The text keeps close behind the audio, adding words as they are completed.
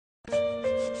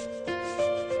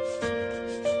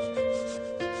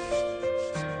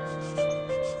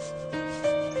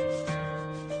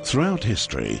Throughout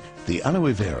history, the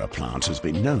aloe vera plant has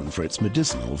been known for its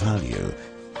medicinal value.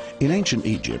 In ancient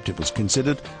Egypt, it was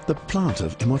considered the plant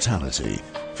of immortality.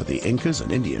 For the Incas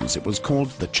and Indians, it was called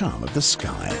the charm of the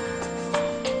sky.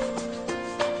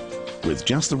 With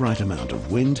just the right amount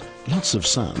of wind, lots of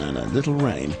sun and a little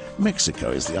rain, Mexico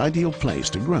is the ideal place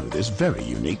to grow this very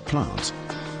unique plant.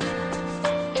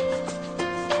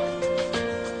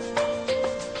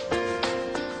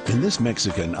 In this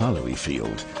Mexican aloe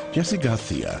field, Jesse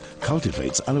Garcia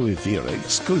cultivates aloe vera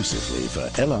exclusively for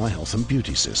LR Health and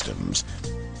Beauty Systems.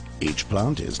 Each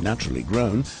plant is naturally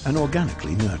grown and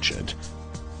organically nurtured.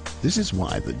 This is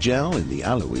why the gel in the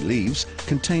aloe leaves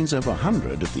contains over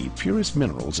 100 of the purest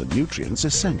minerals and nutrients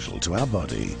essential to our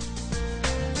body.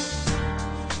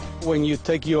 When you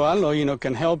take your aloe,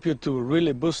 can help you to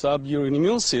really boost up your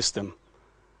immune system.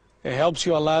 It helps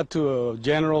you a lot to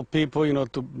general people,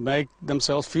 to make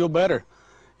themselves feel better.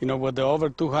 With the over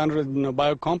 200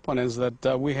 biocomponents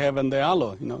that we have in the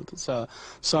aloe, it's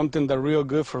something that's real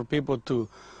good for people to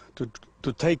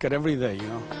take it every day,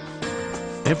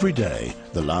 Every day,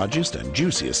 the largest and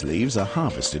juiciest leaves are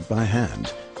harvested by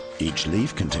hand. Each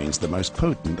leaf contains the most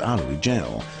potent aloe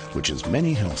gel, which has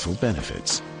many healthful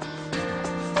benefits.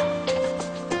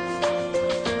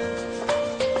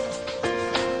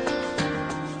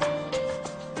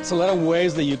 There's a lot of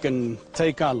ways that you can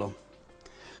take aloe.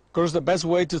 Of course, the best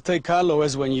way to take aloe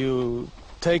is when you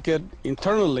take it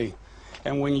internally.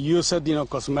 And when you use it,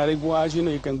 cosmetic-wise,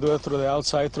 you can do it through the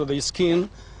outside, through the skin.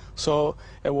 So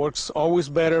it works always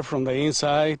better from the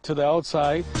inside to the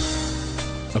outside.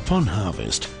 Upon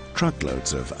harvest,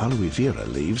 truckloads of aloe vera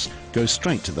leaves go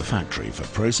straight to the factory for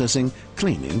processing,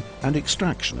 cleaning and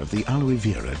extraction of the aloe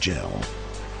vera gel.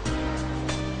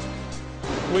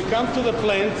 We come to the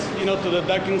plant, to the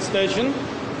docking station.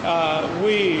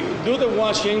 We do the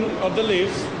washing of the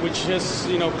leaves, which is,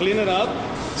 clean it up,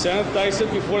 sanitize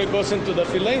it before it goes into the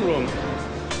fillet room.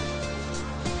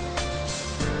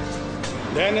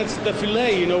 Then it's the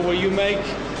fillet, where you make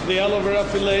the aloe vera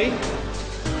fillet.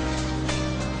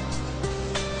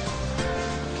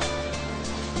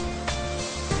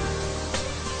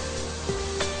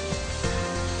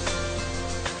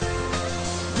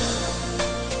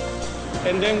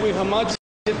 And then we homogenize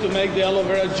it to make the aloe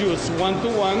vera juice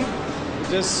 1-to-1.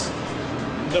 This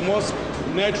is the most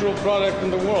natural product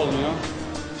in the world,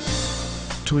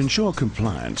 To ensure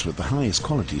compliance with the highest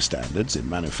quality standards in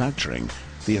manufacturing,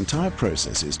 the entire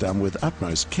process is done with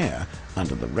utmost care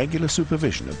under the regular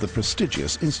supervision of the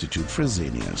prestigious Institute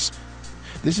Fresenius.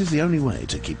 This is the only way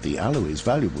to keep the aloe's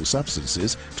valuable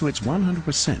substances to its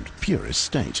 100% purest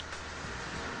state.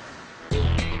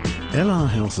 LR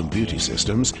Health and Beauty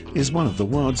Systems is one of the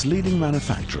world's leading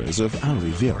manufacturers of aloe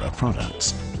vera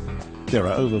products. There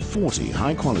are over 40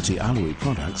 high-quality aloe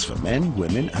products for men,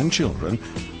 women and children,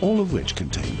 all of which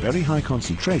contain very high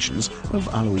concentrations of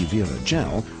aloe vera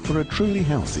gel for a truly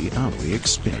healthy aloe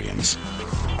experience.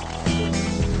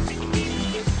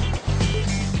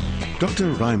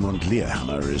 Dr. Raimund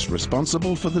Lehrhammer is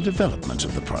responsible for the development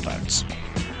of the products.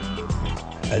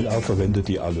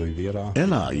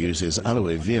 LR uses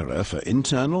aloe vera for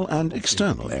internal and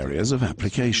external areas of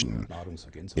application.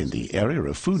 In the area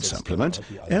of food supplement,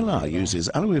 LR uses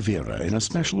aloe vera in a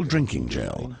special drinking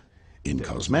gel. In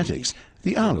cosmetics,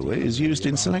 the aloe is used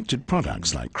in selected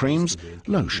products like creams,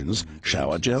 lotions,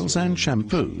 shower gels and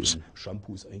shampoos.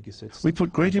 We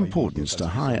put great importance to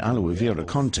high aloe vera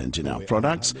content in our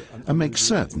products and make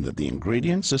certain that the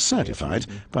ingredients are certified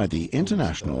by the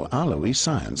International Aloe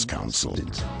Science Council.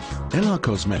 LR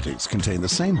cosmetics contain the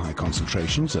same high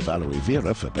concentrations of aloe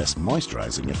vera for best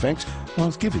moisturizing effect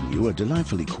whilst giving you a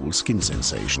delightfully cool skin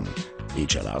sensation.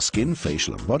 Each LR skin,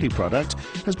 facial and body product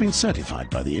has been certified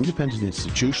by the independent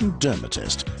institution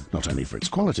Dermatest, not only for its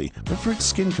quality, but for its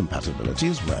skin compatibility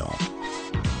as well.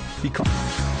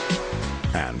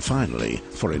 And finally,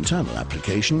 for internal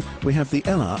application, we have the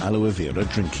LR Aloe Vera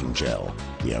Drinking Gel,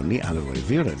 the only aloe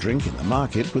vera drink in the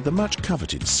market with the much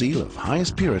coveted seal of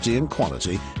highest purity and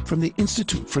quality from the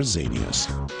Institute Fresenius.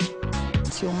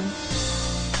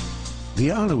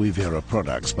 The aloe vera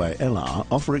products by LR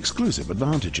offer exclusive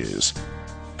advantages.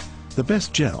 The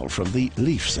best gel from the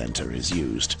leaf center is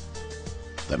used.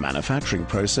 The manufacturing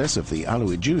process of the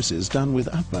aloe juice is done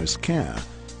with utmost care.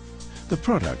 The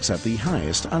products have the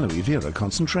highest aloe vera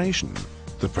concentration.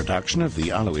 The production of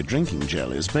the aloe drinking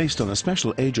gel is based on a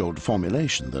special age-old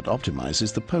formulation that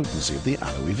optimizes the potency of the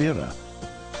aloe vera.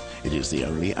 It is the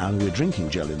only aloe drinking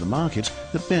gel in the market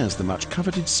that bears the much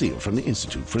coveted seal from the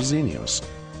Institute Fresenius.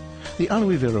 The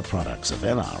aloe vera products of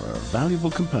LR are a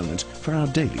valuable component for our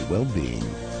daily well-being.